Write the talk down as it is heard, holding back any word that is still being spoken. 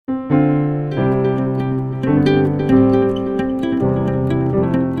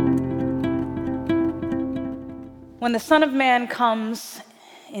When the Son of Man comes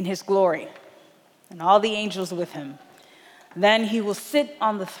in his glory, and all the angels with him, then he will sit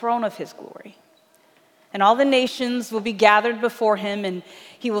on the throne of his glory. And all the nations will be gathered before him, and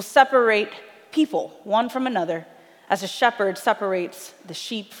he will separate people one from another, as a shepherd separates the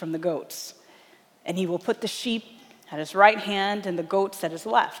sheep from the goats. And he will put the sheep at his right hand and the goats at his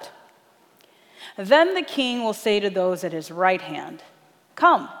left. Then the king will say to those at his right hand,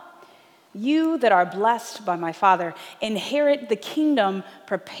 "Come, you that are blessed by my Father, inherit the kingdom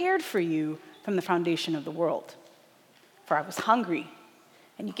prepared for you from the foundation of the world. For I was hungry,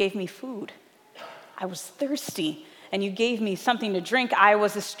 and you gave me food. I was thirsty, and you gave me something to drink. I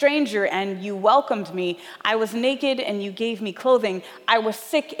was a stranger, and you welcomed me. I was naked, and you gave me clothing. I was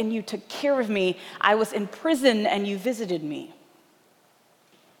sick, and you took care of me. I was in prison, and you visited me."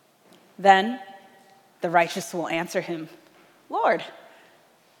 Then the righteous will answer him, "Lord,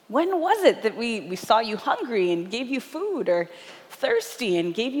 when was it that we saw you hungry and gave you food, or thirsty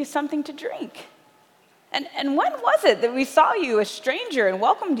and gave you something to drink? And when was it that we saw you a stranger and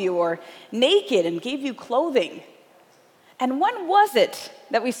welcomed you, or naked and gave you clothing? And when was it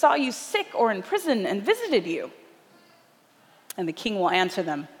that we saw you sick or in prison and visited you?" And the king will answer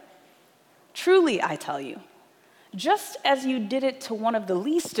them, "Truly, I tell you, just as you did it to one of the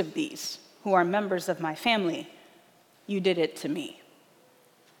least of these, who are members of my family, you did it to me."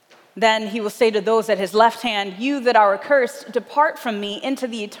 Then he will say to those at his left hand, "You that are accursed, depart from me into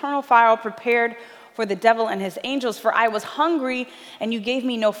the eternal fire prepared for the devil and his angels. For I was hungry, and you gave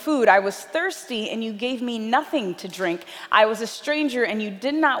me no food. I was thirsty, and you gave me nothing to drink. I was a stranger, and you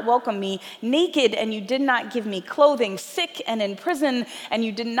did not welcome me. Naked, and you did not give me clothing. Sick and in prison, and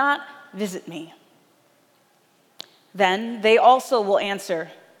you did not visit me." Then they also will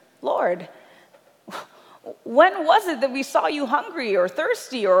answer, "Lord, when was it that we saw you hungry or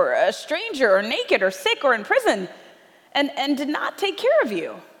thirsty or a stranger or naked or sick or in prison and did not take care of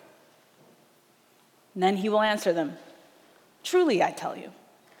you?" And then he will answer them, "Truly, I tell you,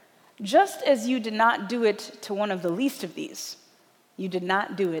 just as you did not do it to one of the least of these, you did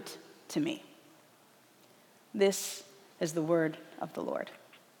not do it to me." This is the word of the Lord.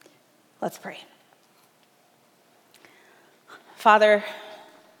 Let's pray. Father,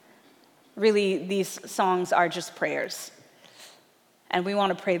 really, these songs are just prayers. And we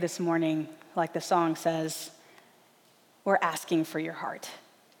want to pray this morning, like the song says, we're asking for your heart.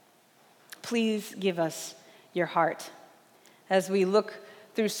 Please give us your heart. As we look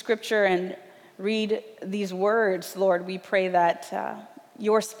through Scripture and read these words, Lord, we pray that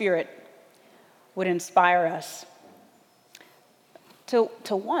your Spirit would inspire us to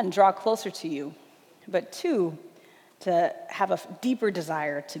one, draw closer to you, but two, to have a deeper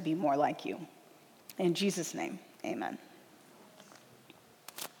desire to be more like you. In Jesus' name, amen.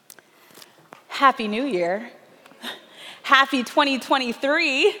 Happy New Year. Happy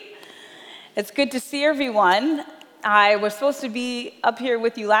 2023. It's good to see everyone. I was supposed to be up here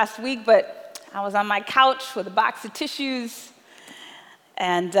with you last week, but I was on my couch with a box of tissues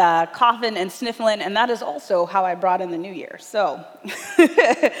and coughing and sniffling, and that is also how I brought in the new year. So,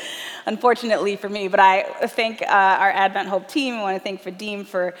 unfortunately for me, but I thank our Advent Hope team. I want to thank Vadim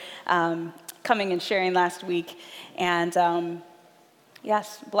for coming and sharing last week. And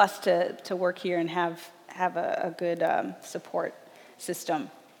yes, blessed to work here and have a good support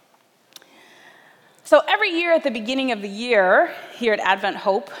system. So every year at the beginning of the year here at Advent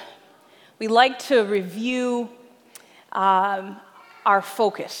Hope, we like to review our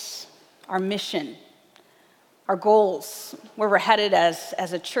focus, our mission, our goals, where we're headed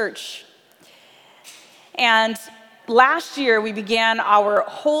as a church. And last year, we began our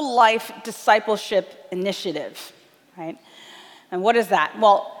whole life discipleship initiative, right? And what is that?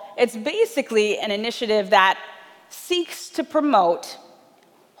 Well, it's basically an initiative that seeks to promote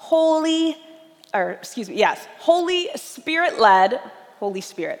Holy Spirit-led, Holy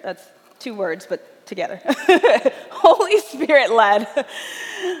Spirit, that's two words, but together. Holy Spirit-led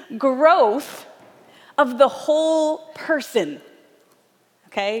growth of the whole person,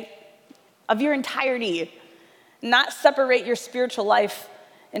 okay? Of your entirety. Not separate your spiritual life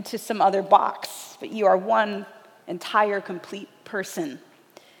into some other box, but you are one entire, complete person.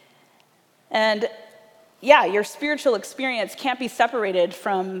 And yeah, your spiritual experience can't be separated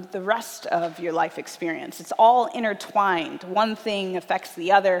from the rest of your life experience. It's all intertwined. One thing affects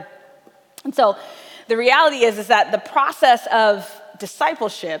the other. And so the reality is that the process of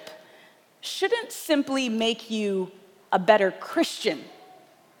discipleship shouldn't simply make you a better Christian.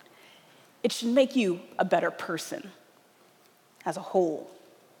 It should make you a better person as a whole.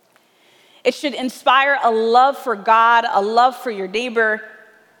 It should inspire a love for God, a love for your neighbor,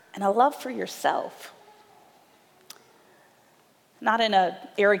 and a love for yourself. not in an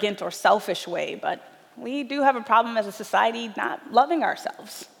arrogant or selfish way, but we do have a problem as a society not loving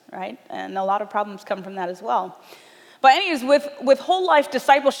ourselves, right? And a lot of problems come from that as well. But anyways, with whole life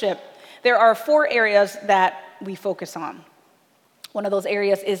discipleship, there are 4 areas that we focus on. One of those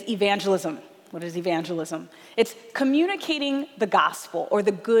areas is evangelism. What is evangelism? It's communicating the gospel or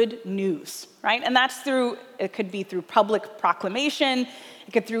the good news, right? And it could be through public proclamation,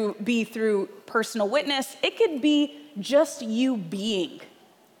 it could be through personal witness, it could be just you being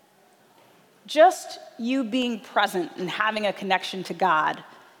present and having a connection to God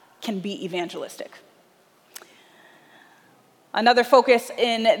can be evangelistic. Another focus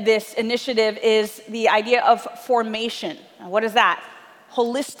in this initiative is the idea of formation. Now, what is that?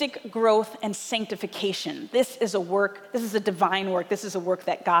 Holistic growth and sanctification. This is a divine work. This is a work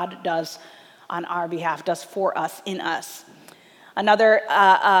that God does on our behalf, does for us, in us. Another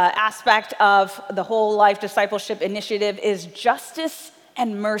aspect of the whole life discipleship initiative is justice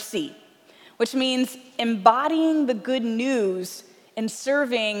and mercy, which means embodying the good news and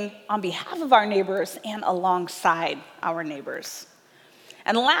serving on behalf of our neighbors and alongside our neighbors.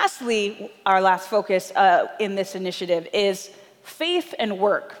 And lastly, our last focus in this initiative is faith and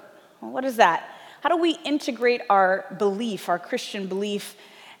work. Well, what is that? How do we integrate our belief, our Christian belief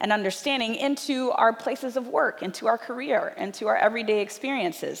and understanding into our places of work, into our career, into our everyday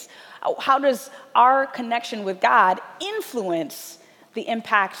experiences? How does our connection with God influence the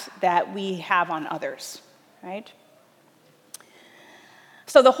impact that we have on others, right?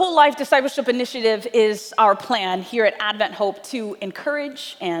 So the whole life discipleship initiative is our plan here at Advent Hope to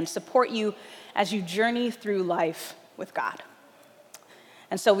encourage and support you as you journey through life with God.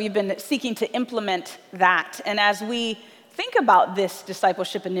 And so we've been seeking to implement that. And as we think about this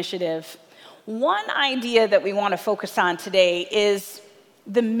discipleship initiative, one idea that we want to focus on today is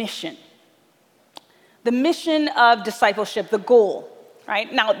the mission. The mission of discipleship, the goal,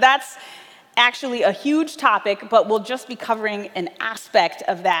 right? Now, that's actually a huge topic, but we'll just be covering an aspect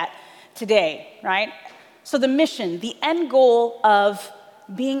of that today, right? So the mission, the end goal of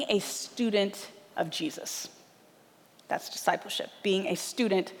being a student of Jesus. That's discipleship, being a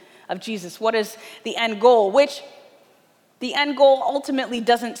student of Jesus. What is the end goal? Which the end goal ultimately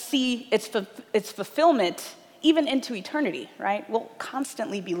doesn't see its fulfillment even into eternity, right? We'll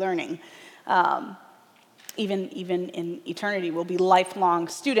constantly be learning. Even in eternity, we'll be lifelong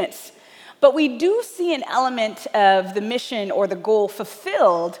students. But we do see an element of the mission or the goal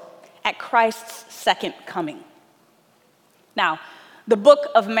fulfilled at Christ's second coming. Now, the book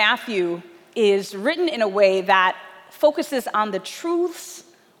of Matthew is written in a way that focuses on the truths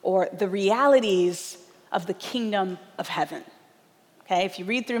or the realities of the kingdom of heaven. Okay, if you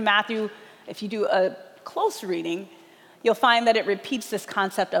read through Matthew, if you do a close reading, you'll find that it repeats this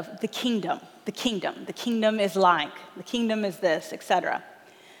concept of the kingdom. The kingdom is like, the kingdom is this, etc.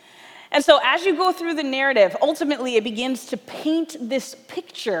 And so as you go through the narrative, ultimately it begins to paint this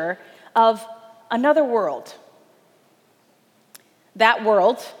picture of another world. That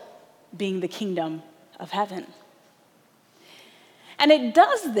world being the kingdom of heaven. And it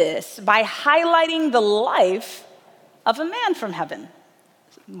does this by highlighting the life of a man from heaven,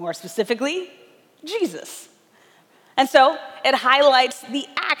 more specifically, Jesus. And so it highlights the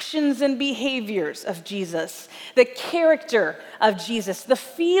actions and behaviors of Jesus, the character of Jesus, the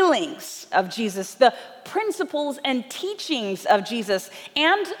feelings of Jesus, the principles and teachings of Jesus,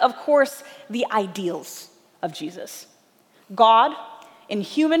 and of course, the ideals of Jesus. God, in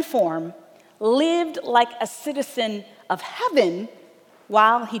human form, lived like a citizen of heaven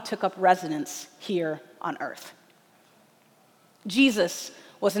while he took up residence here on earth. Jesus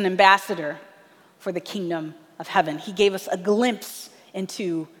was an ambassador for the kingdom of heaven. He gave us a glimpse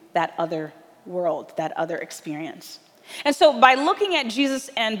into that other world, that other experience. And so by looking at Jesus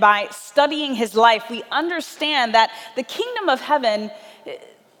and by studying his life, we understand that the kingdom of heaven,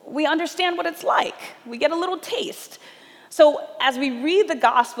 we understand what it's like. We get a little taste. So as we read the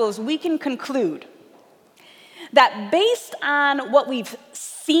Gospels, we can conclude that based on what we've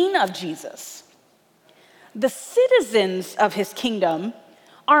seen of Jesus, the citizens of his kingdom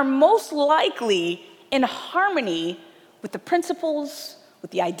are most likely in harmony with the principles,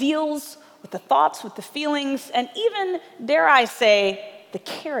 with the ideals, with the thoughts, with the feelings, and even, dare I say, the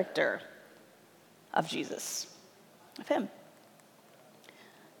character of Jesus, of him,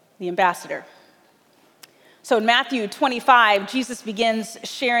 the ambassador. So in Matthew 25, Jesus begins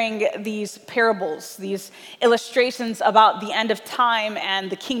sharing these parables, these illustrations about the end of time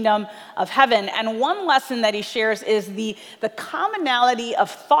and the kingdom of heaven. And one lesson that he shares is the commonality of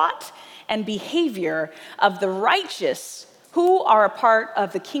thought and behavior of the righteous who are a part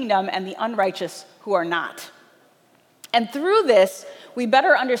of the kingdom and the unrighteous who are not. And through this, we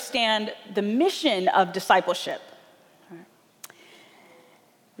better understand the mission of discipleship.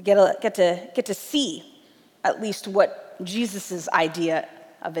 We get to see at least what Jesus' idea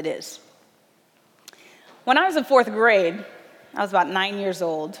of it is. When I was in 4th grade, I was about 9 years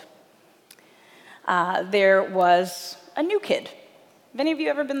old, there was a new kid. Have any of you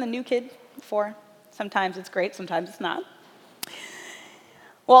ever been the new kid before? Sometimes it's great, sometimes it's not.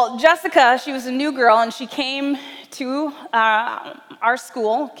 Well, Jessica, she was a new girl, and she came to our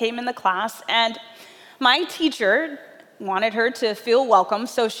school, came in the class, and my teacher wanted her to feel welcome,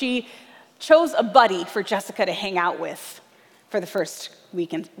 so she chose a buddy for Jessica to hang out with for the first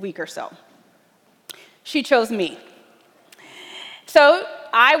week or so. She chose me. So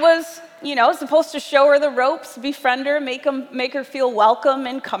I was, supposed to show her the ropes, befriend her, make her feel welcome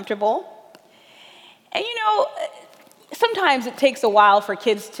and comfortable. And sometimes it takes a while for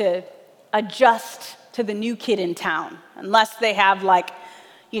kids to adjust to the new kid in town, unless they have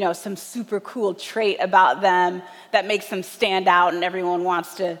some super cool trait about them that makes them stand out and everyone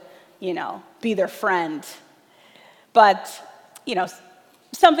wants to, be their friend. But,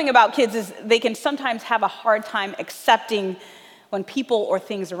 something about kids is they can sometimes have a hard time accepting when people or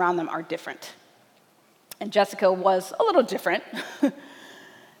things around them are different. And Jessica was a little different.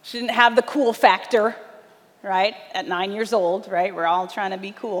 She didn't have the cool factor, right? At 9 years old, right? We're all trying to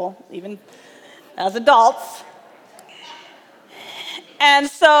be cool, even as adults. And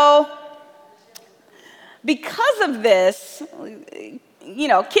so, because of this,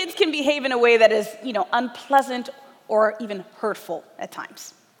 kids can behave in a way that is, unpleasant or even hurtful at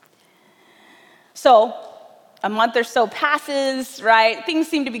times. So, a month or so passes, right? Things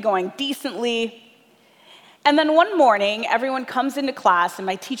seem to be going decently. And then one morning, everyone comes into class, and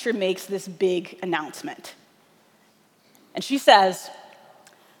my teacher makes this big announcement. And she says,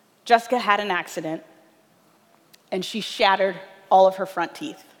 Jessica had an accident, and she shattered all of her front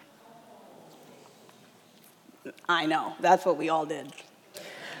teeth. I know, that's what we all did.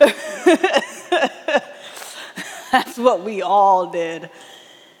 That's what we all did.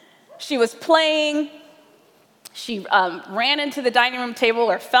 She was playing. She ran into the dining room table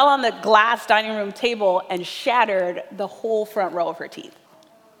or fell on the glass dining room table and shattered the whole front row of her teeth.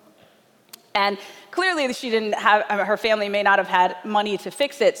 And clearly she didn't have, her family may not have had money to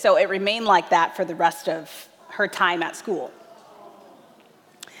fix it, so it remained like that for the rest of her time at school.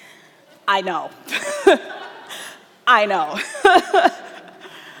 I know. I know.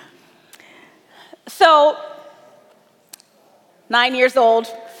 So, 9 years old,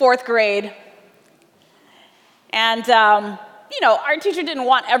 4th grade, and, our teacher didn't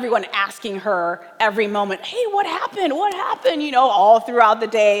want everyone asking her every moment, hey, what happened? What happened? All throughout the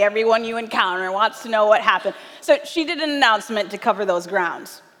day, everyone you encounter wants to know what happened. So she did an announcement to cover those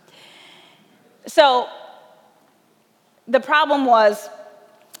grounds. So the problem was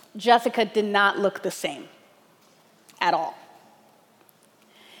Jessica did not look the same at all.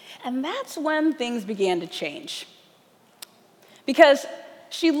 And that's when things began to change. Because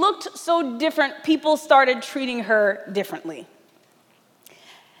she looked so different, people started treating her differently.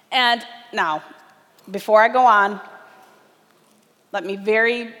 And now, before I go on, let me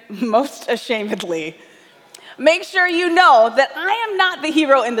very most ashamedly make sure you know that I am not the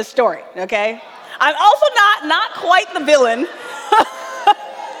hero in the story, okay? I'm also not quite the villain.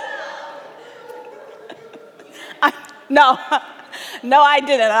 No, I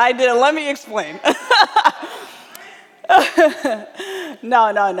didn't. Let me explain.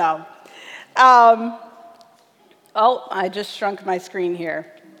 No. I just shrunk my screen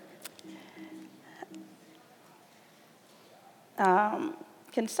here.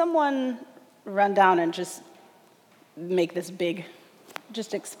 Can someone run down and just make this big?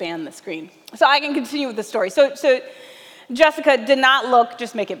 Just expand the screen. So I can continue with the story. So Jessica did not look,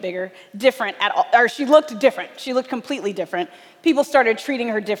 just make it bigger, different at all. Or she looked different. She looked completely different. People started treating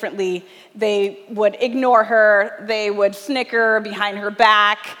her differently. They would ignore her. They would snicker behind her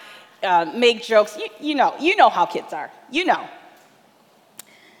back, make jokes. You know how kids are. You know.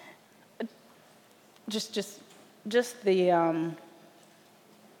 Just the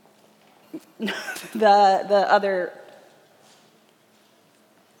the other.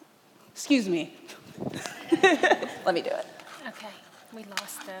 Excuse me. Let me do it. Okay, we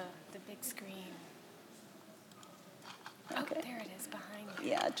lost the big screen. Okay. Oh, there it is behind you.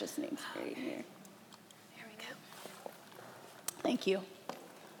 Yeah, it just names right here. There we go. Thank you.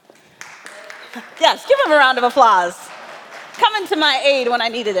 Yes, give him a round of applause. Coming to my aid when I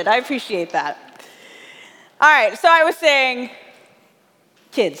needed it. I appreciate that. All right, so I was saying,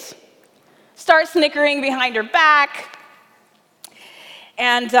 kids, start snickering behind her back.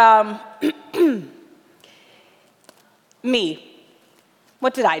 And Me.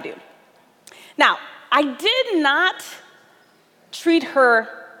 What did I do? Now, I did not treat her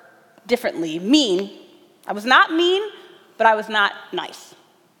differently, mean. I was not mean, but I was not nice.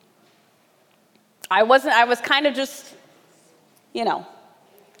 I was kind of just, you know.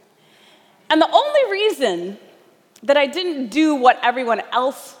 And the only reason that I didn't do what everyone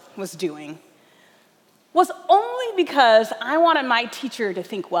else was doing was only because I wanted my teacher to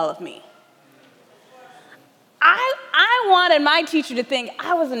think well of me. I wanted my teacher to think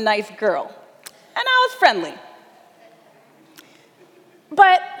I was a nice girl, and I was friendly.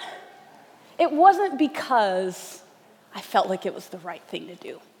 But it wasn't because I felt like it was the right thing to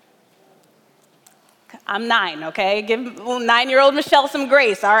do. I'm 9, okay? Give 9-year-old Michelle some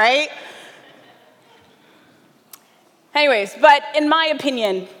grace, all right? Anyways, but in my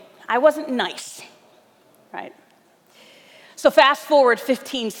opinion, I wasn't nice, right? So fast forward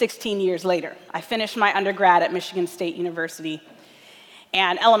 15, 16 years later, I finished my undergrad at Michigan State University,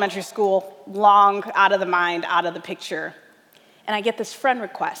 and elementary school, long out of the mind, out of the picture. And I get this friend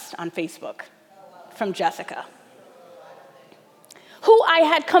request on Facebook from Jessica, who I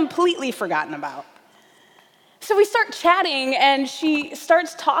had completely forgotten about. So we start chatting, and she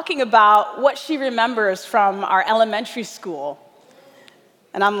starts talking about what she remembers from our elementary school.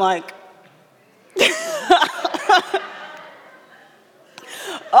 And I'm like,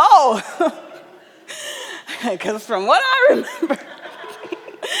 oh, because from what I remember.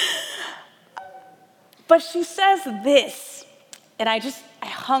 But she says this, and I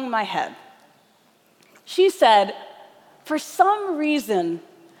hung my head. She said, for some reason,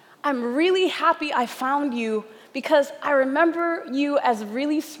 I'm really happy I found you because I remember you as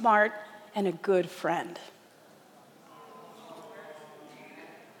really smart and a good friend.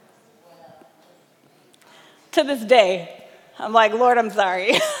 To this day, I'm like, Lord, I'm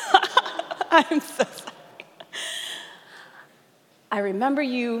sorry. I'm so sorry. I remember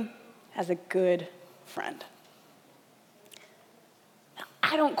you as a good friend.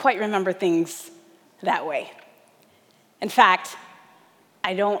 I don't quite remember things that way. In fact,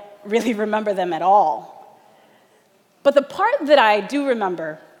 I don't really remember them at all. But the part that I do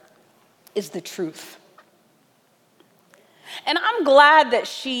remember is the truth. And I'm glad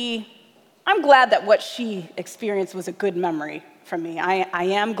that what she experienced was a good memory for me. I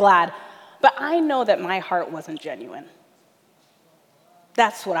am glad. But I know that my heart wasn't genuine.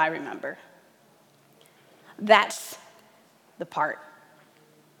 That's what I remember. That's the part.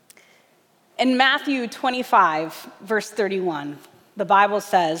 In Matthew 25, verse 31, the Bible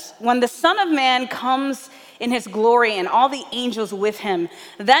says, when the Son of Man comes in his glory and all the angels with him,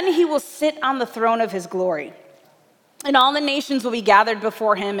 then he will sit on the throne of his glory. And all the nations will be gathered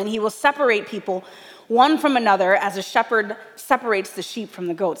before him, and he will separate people one from another as a shepherd separates the sheep from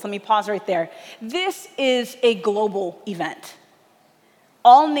the goats. Let me pause right there. This is a global event.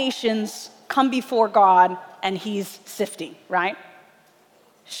 All nations come before God, and he's sifting, right?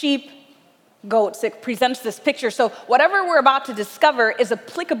 Sheep, goats, it presents this picture. So whatever we're about to discover is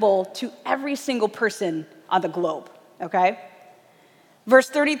applicable to every single person on the globe, okay? Verse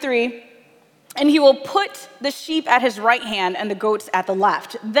 33, and he will put the sheep at his right hand and the goats at the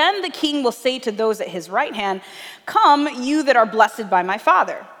left. Then the king will say to those at his right hand, come, you that are blessed by my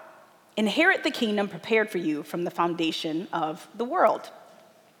Father. Inherit the kingdom prepared for you from the foundation of the world.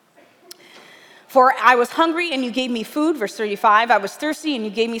 For I was hungry, and you gave me food. Verse 35, I was thirsty, and you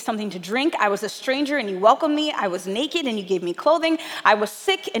gave me something to drink. I was a stranger, and you welcomed me. I was naked, and you gave me clothing. I was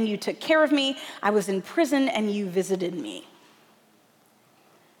sick, and you took care of me. I was in prison, and you visited me.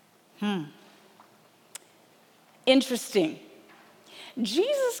 Interesting.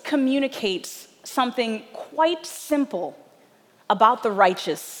 Jesus communicates something quite simple about the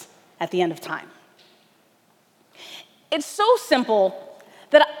righteous at the end of time. It's so simple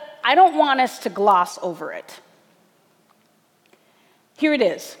that I don't want us to gloss over it. Here it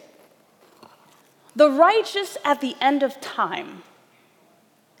is. The righteous at the end of time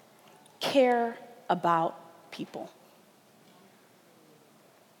care about people.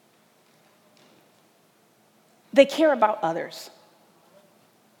 They care about others.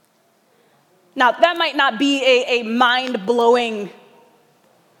 Now, that might not be a mind-blowing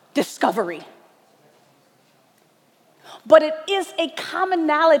discovery, but it is a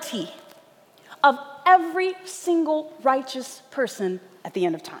commonality of every single righteous person at the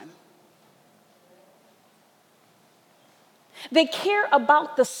end of time. They care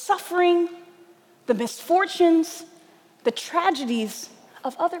about the suffering, the misfortunes, the tragedies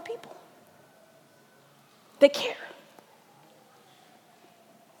of other people. They care.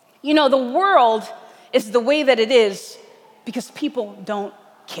 You know, the world is the way that it is because people don't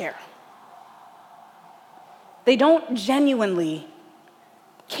care. They don't genuinely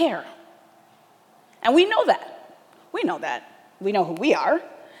care. And we know that. We know that. We know who we are.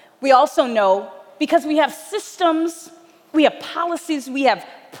 We also know because we have systems, we have policies, we have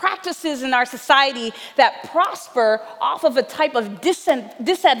practices in our society that prosper off of a type of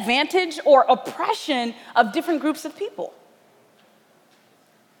disadvantage or oppression of different groups of people.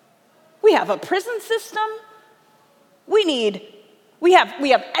 We have a prison system. We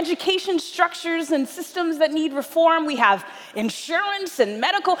have education structures and systems that need reform. We have insurance and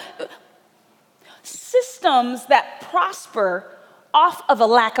medical systems that prosper off of a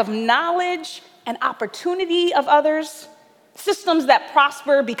lack of knowledge and opportunity of others. Systems that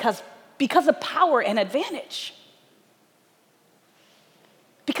prosper because of power and advantage.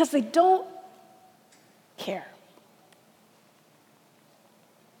 Because they don't care.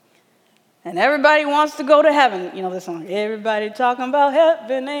 And everybody wants to go to heaven. You know this song, everybody talking about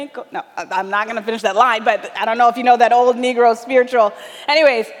heaven ain't go. No, I'm not going to finish that line, but I don't know if you know that old Negro spiritual.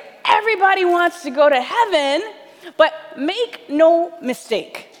 Anyways, everybody wants to go to heaven, but make no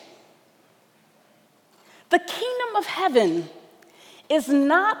mistake. The kingdom of heaven is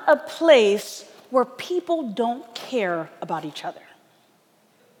not a place where people don't care about each other.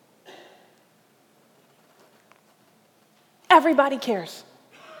 Everybody cares.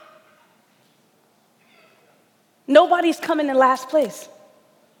 Nobody's coming in last place.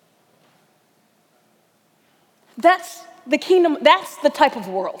 That's the kingdom, that's the type of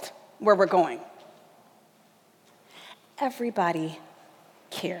world where we're going. Everybody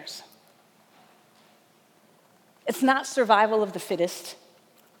cares. It's not survival of the fittest.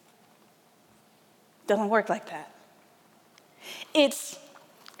 Doesn't work like that. It's,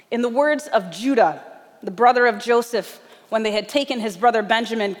 in the words of Judah, the brother of Joseph, when they had taken his brother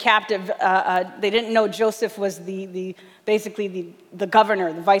Benjamin captive, they didn't know Joseph was basically the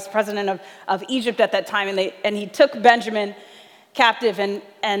governor, the vice president of Egypt at that time, and he took Benjamin captive, and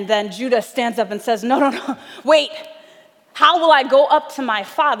then Judah stands up and says, no, wait, how will I go up to my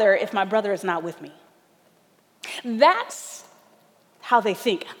father if my brother is not with me? That's how they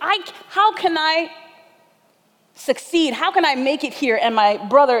think. How can I succeed? How can I make it here and my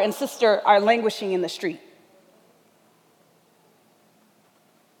brother and sister are languishing in the street?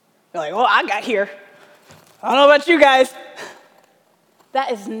 You're like, well, I got here. I don't know about you guys.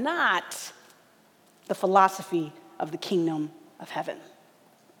 That is not the philosophy of the kingdom of heaven.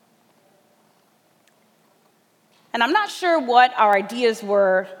 And I'm not sure what our ideas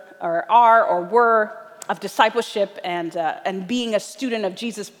were or are or were of discipleship and being a student of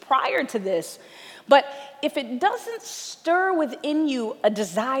Jesus prior to this, but if it doesn't stir within you a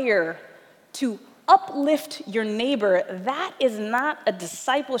desire to uplift your neighbor, that is not a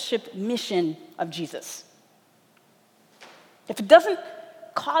discipleship mission of Jesus. If it doesn't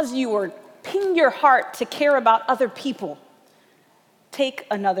cause you or ping your heart to care about other people, take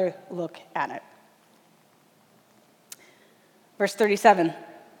another look at it. Verse 37.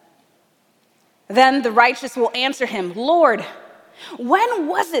 Then the righteous will answer him, Lord, when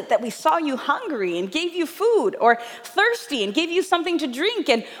was it that we saw you hungry and gave you food, or thirsty and gave you something to drink?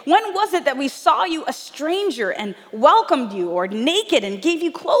 And when was it that we saw you a stranger and welcomed you, or naked and gave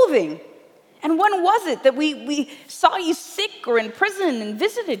you clothing? And when was it that we saw you sick or in prison and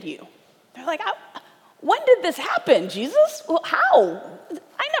visited you? They're like, when did this happen, Jesus? Well, how?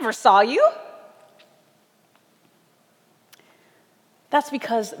 I never saw you. That's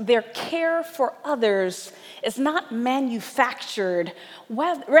because their care for others is not manufactured.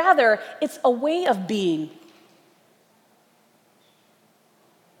 Rather, it's a way of being.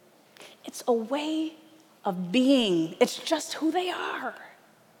 It's a way of being. It's just who they are.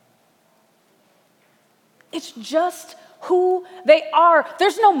 It's just who they are.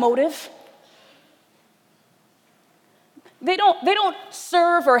 There's no motive. They don't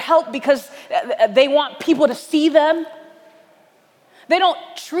serve or help because they want people to see them. They don't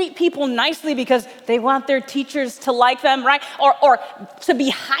treat people nicely because they want their teachers to like them, right? Or to be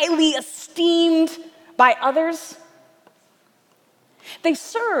highly esteemed by others. They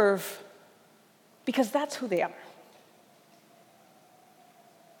serve because that's who they are.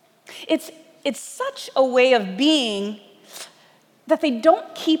 It's such a way of being that they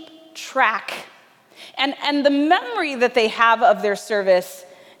don't keep track. And the memory that they have of their service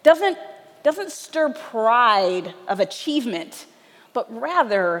doesn't stir pride of achievement, but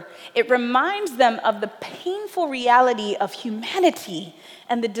rather it reminds them of the painful reality of humanity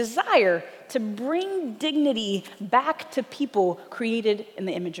and the desire to bring dignity back to people created in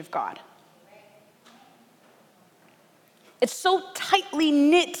the image of God. It's so tightly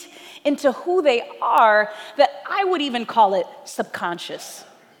knit into who they are that I would even call it subconscious.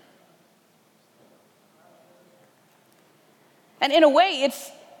 And in a way,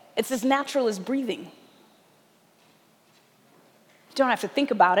 it's as natural as breathing. You don't have to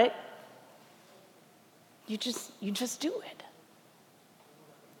think about it. You just do it.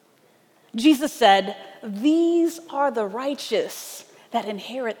 Jesus said, "These are the righteous that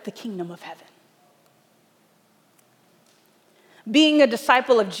inherit the kingdom of heaven." Being a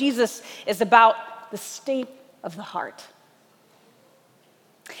disciple of Jesus is about the state of the heart.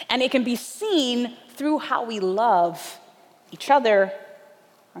 And it can be seen through how we love each other,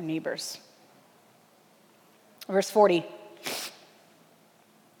 our neighbors. Verse 40.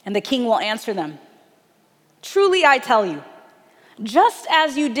 And the king will answer them, "Truly I tell you, just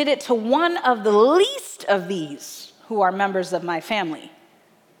as you did it to one of the least of these who are members of my family,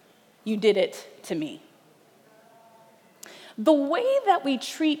 you did it to me." The way that we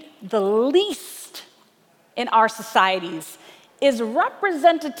treat the least in our societies is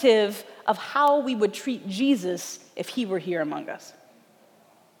representative of how we would treat Jesus if he were here among us.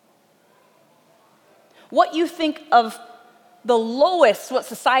 What you think of the lowest, what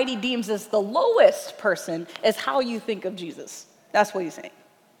society deems as the lowest person, is how you think of Jesus. That's what he's saying.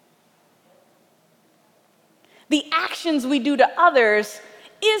 The actions we do to others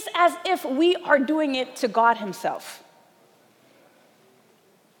is as if we are doing it to God himself.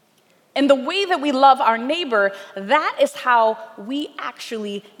 And the way that we love our neighbor, that is how we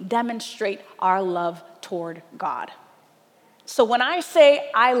actually demonstrate our love toward God. So when I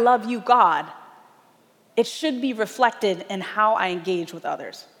say, "I love you, God," it should be reflected in how I engage with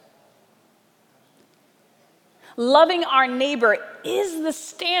others. Loving our neighbor is the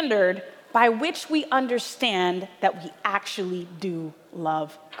standard by which we understand that we actually do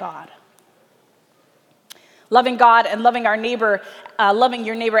love God. Loving God and loving our neighbor, loving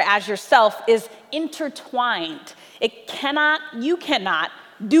your neighbor as yourself is intertwined. You cannot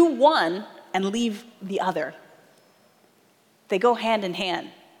do one and leave the other. They go hand in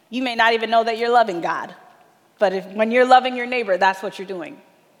hand. You may not even know that you're loving God, but when you're loving your neighbor, that's what you're doing.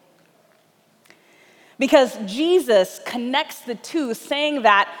 Because Jesus connects the two, saying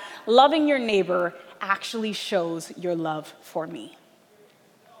that loving your neighbor actually shows your love for me.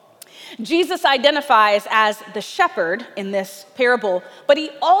 Jesus identifies as the shepherd in this parable, but he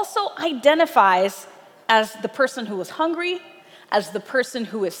also identifies as the person who is hungry, as the person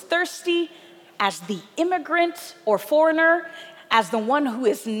who is thirsty, as the immigrant or foreigner, as the one who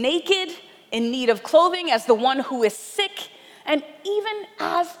is naked, in need of clothing, as the one who is sick, and even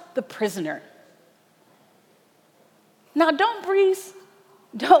as the prisoner. Now, don't breeze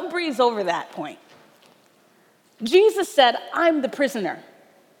over that point. Jesus said, "I'm the prisoner."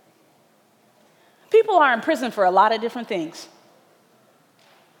 People are in prison for a lot of different things.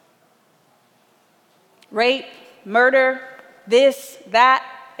 Rape, murder, this, that,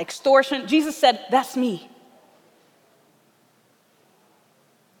 extortion. Jesus said, "That's me."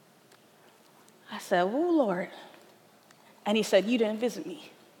 I said, "Oh, Lord." And he said, "You didn't visit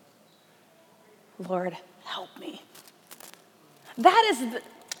me. Lord, help me." That's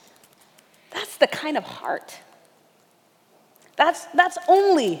the kind of heart. That's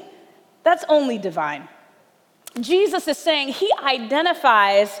only divine. Jesus is saying he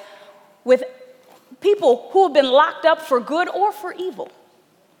identifies with people who have been locked up for good or for evil.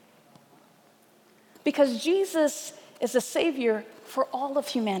 Because Jesus is a savior for all of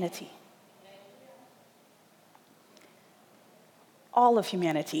humanity. All of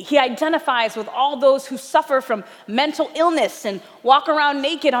humanity. He identifies with all those who suffer from mental illness and walk around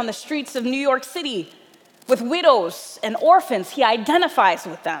naked on the streets of New York City, with widows and orphans. He identifies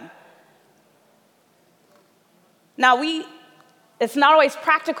with them. Now, it's not always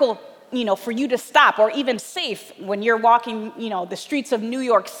practical, for you to stop or even safe when you're walking, the streets of New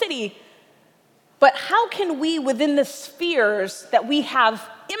York City. But how can we, within the spheres that we have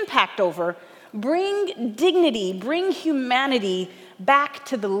impact over, bring dignity, bring humanity back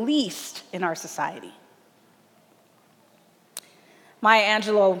to the least in our society? Maya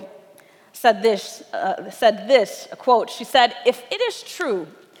Angelou said this, a quote. She said, "If it is true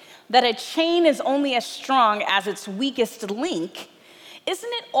that a chain is only as strong as its weakest link,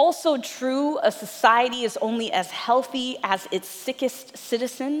 isn't it also true a society is only as healthy as its sickest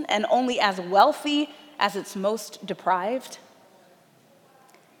citizen and only as wealthy as its most deprived?"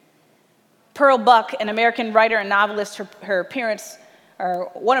 Pearl Buck, an American writer and novelist, her parents, or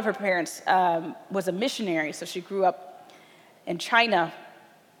one of her parents, was a missionary, so she grew up in China.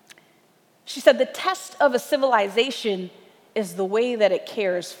 She said, "The test of a civilization is the way that it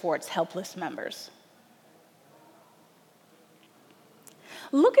cares for its helpless members."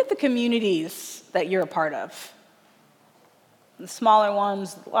 Look at the communities that you're a part of, the smaller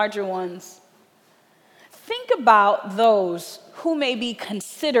ones, the larger ones. think about those who may be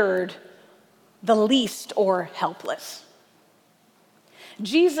considered the least or helpless.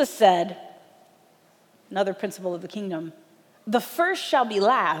 Jesus said, another principle of the kingdom, the first shall be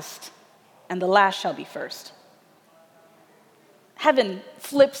last, and the last shall be first. Heaven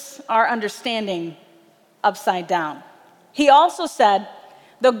flips our understanding upside down. He also said,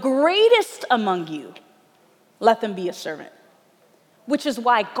 the greatest among you, let them be a servant, which is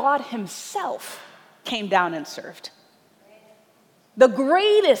why God himself came down and served. The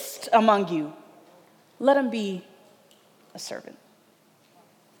greatest among you, let him be a servant.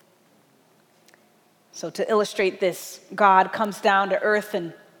 So to illustrate this, God comes down to earth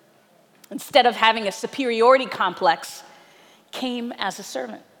and instead of having a superiority complex, came as a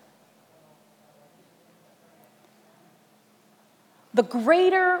servant. The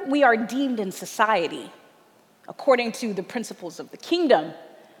greater we are deemed in society, according to the principles of the kingdom,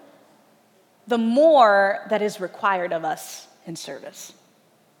 the more that is required of us in service.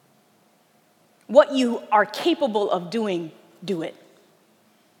 What you are capable of doing, do it.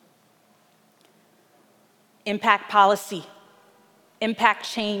 Impact policy, impact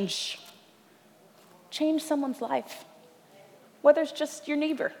change, change someone's life, whether it's just your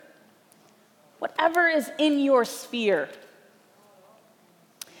neighbor, whatever is in your sphere.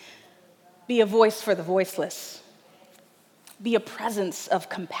 Be a voice for the voiceless. Be a presence of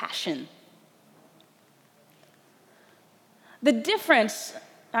compassion. The difference,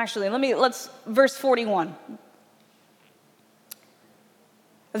 actually, let's verse 41.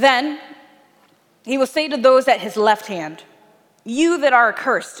 Then he will say to those at his left hand, you that are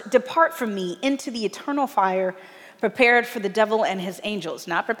accursed, depart from me into the eternal fire prepared for the devil and his angels.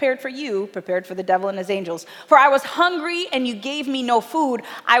 Not prepared for you, prepared for the devil and his angels. For I was hungry and you gave me no food.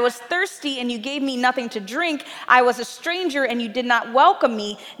 I was thirsty and you gave me nothing to drink. I was a stranger and you did not welcome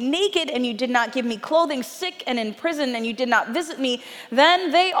me. Naked and you did not give me clothing. Sick and in prison and you did not visit me. Then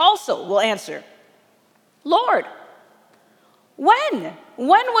they also will answer, Lord, when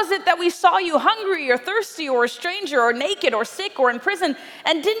was it that we saw you hungry or thirsty or a stranger or naked or sick or in prison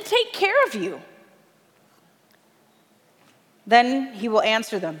and didn't take care of you? Then he will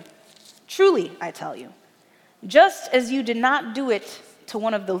answer them, truly, I tell you, just as you did not do it to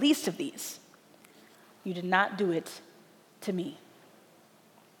one of the least of these, you did not do it to me.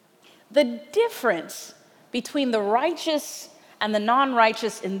 The difference between the righteous and the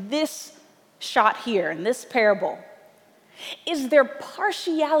non-righteous in this shot here, in this parable, is their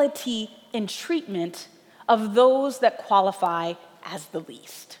partiality in treatment of those that qualify as the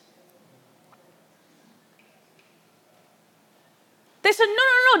least. They said,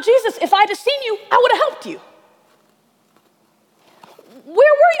 no, Jesus, if I'd have seen you, I would have helped you. Where were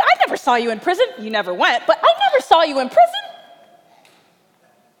you? I never saw you in prison. You never went, but I never saw you in prison.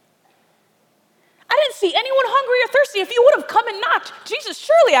 I didn't see anyone hungry or thirsty. If you would have come and knocked, Jesus,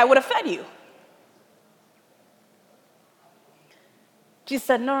 surely I would have fed you. Jesus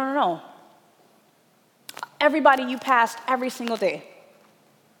said, no. Everybody you passed every single day.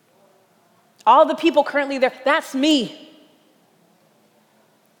 All the people currently there, that's me.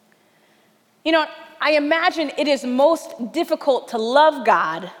 You know, I imagine it is most difficult to love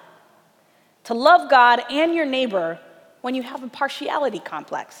God and your neighbor when you have a partiality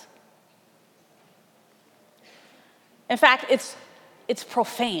complex. In fact, it's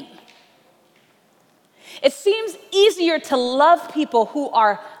profane. It seems easier to love people who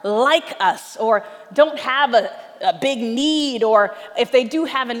are like us or don't have a big need, or if they do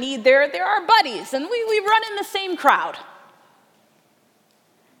have a need, they're our buddies and we run in the same crowd.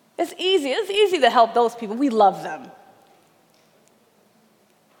 It's easy to help those people. We love them.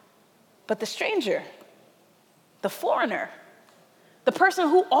 But the stranger, the foreigner, the person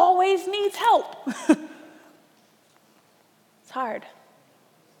who always needs help, it's hard.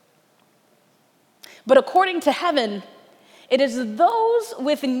 But according to heaven, it is those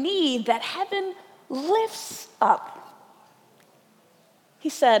with need that heaven lifts up. He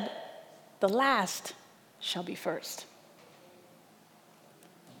said, the last shall be first.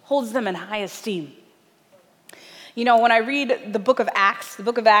 Holds them in high esteem. You know, when I read the book of Acts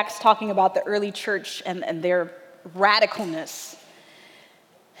talking about the early church and their radicalness,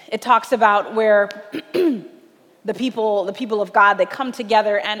 it talks about where the people of God, they come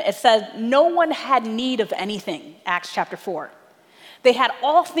together, and it says no one had need of anything, Acts chapter 4. They had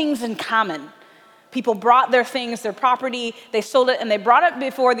all things in common. People brought their things, their property, they sold it, and they brought it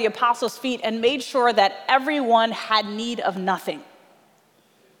before the apostles' feet and made sure that everyone had need of nothing.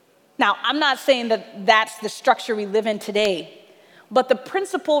 Now, I'm not saying that that's the structure we live in today, but the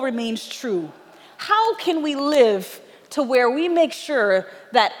principle remains true. How can we live to where we make sure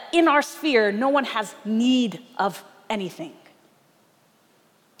that in our sphere, no one has need of anything.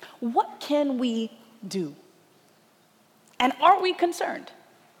 What can we do? And are we concerned?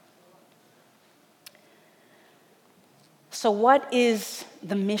 So what is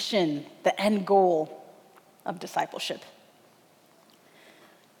the mission, the end goal of discipleship?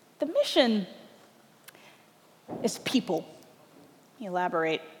 The mission is people.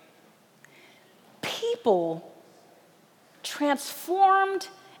 Elaborate. People transformed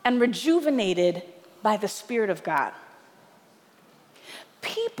and rejuvenated by the Spirit of God.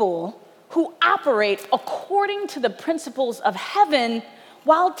 People who operate according to the principles of heaven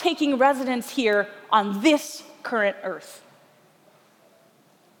while taking residence here on this current earth.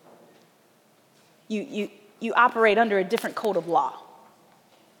 You operate under a different code of law.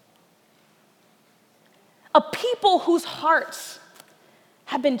 A people whose hearts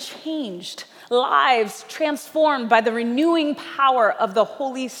have been changed, lives transformed by the renewing power of the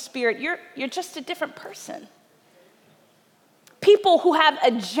Holy Spirit. You're just a different person. People who have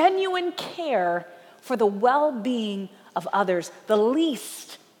a genuine care for the well-being of others, the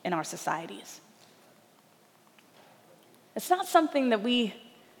least in our societies. It's not something that we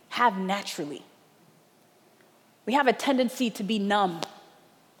have naturally. We have a tendency to be numb,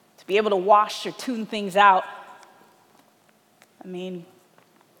 to be able to wash or tune things out. I mean,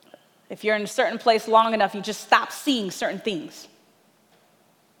 if you're in a certain place long enough, you just stop seeing certain things.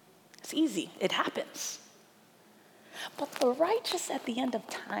 It's easy, it happens. But the righteous at the end of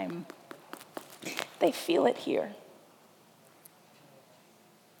time, they feel it here.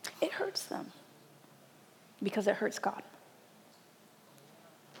 It hurts them because it hurts God.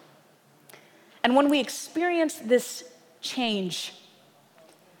 And when we experience this change,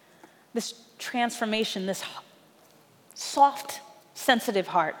 this transformation, this soft, sensitive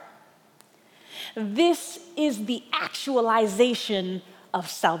heart, this is the actualization of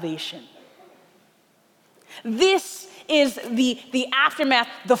salvation. This is the aftermath,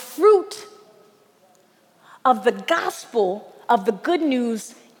 the fruit of the gospel, of the good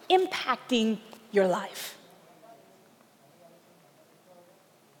news impacting your life.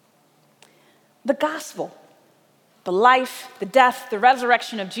 The gospel, the life, the death, the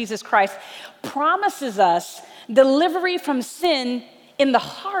resurrection of Jesus Christ promises us delivery from sin in the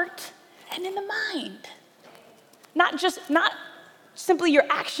heart and in the mind. Not simply your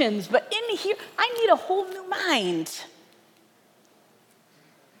actions, but in here, I need a whole new mind.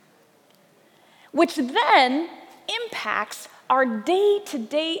 Which then impacts our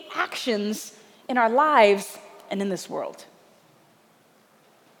day-to-day actions in our lives and in this world.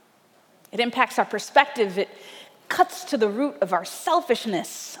 It impacts our perspective. It cuts to the root of our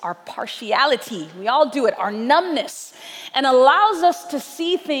selfishness, our partiality. We all do it, our numbness, and allows us to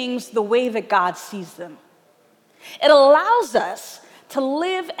see things the way that God sees them. It allows us to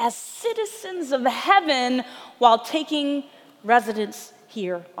live as citizens of heaven while taking residence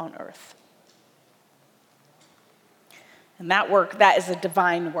here on earth. And that work, that is a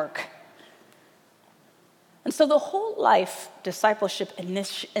divine work. And so the whole life discipleship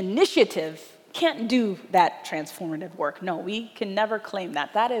initiative can't do that transformative work. No, we can never claim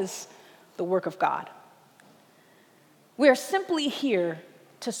that. That is the work of God. We are simply here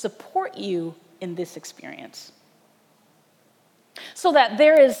to support you in this experience, so that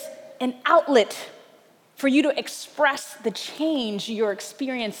there is an outlet for you to express the change you're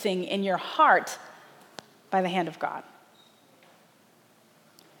experiencing in your heart by the hand of God.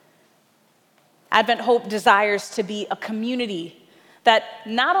 Advent Hope desires to be a community that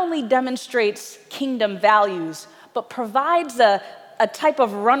not only demonstrates kingdom values, but provides a type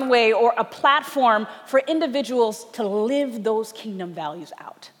of runway or a platform for individuals to live those kingdom values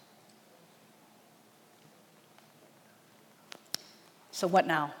out. So what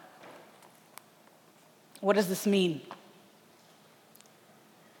now? What does this mean?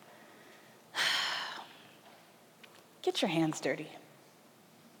 Get your hands dirty.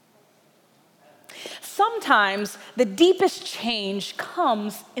 Sometimes the deepest change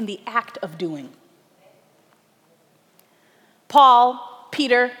comes in the act of doing. Paul,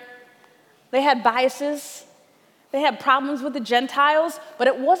 Peter, they had biases. They had problems with the Gentiles, but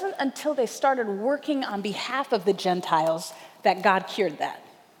it wasn't until they started working on behalf of the Gentiles that God cured that.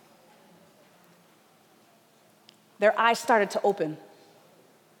 Their eyes started to open.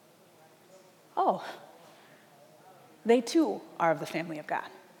 Oh, they too are of the family of God.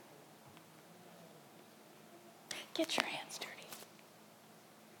 Get your hands dirty.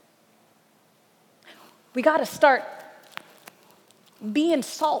 We got to start being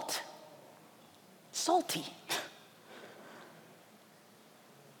salty.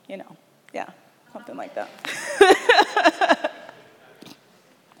 You know, yeah, something like that.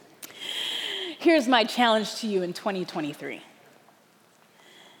 Here's my challenge to you in 2023.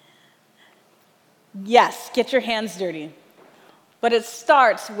 Yes, get your hands dirty, but it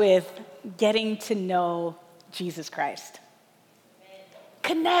starts with getting to know Jesus Christ.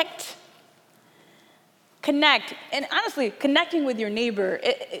 Connect. Connect. And honestly, connecting with your neighbor,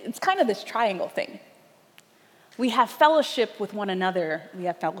 it's kind of this triangle thing. We have fellowship with one another. We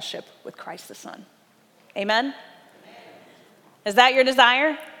have fellowship with Christ the Son. Amen? Is that your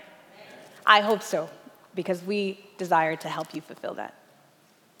desire? I hope so, because we desire to help you fulfill that.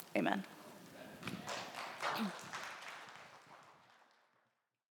 Amen.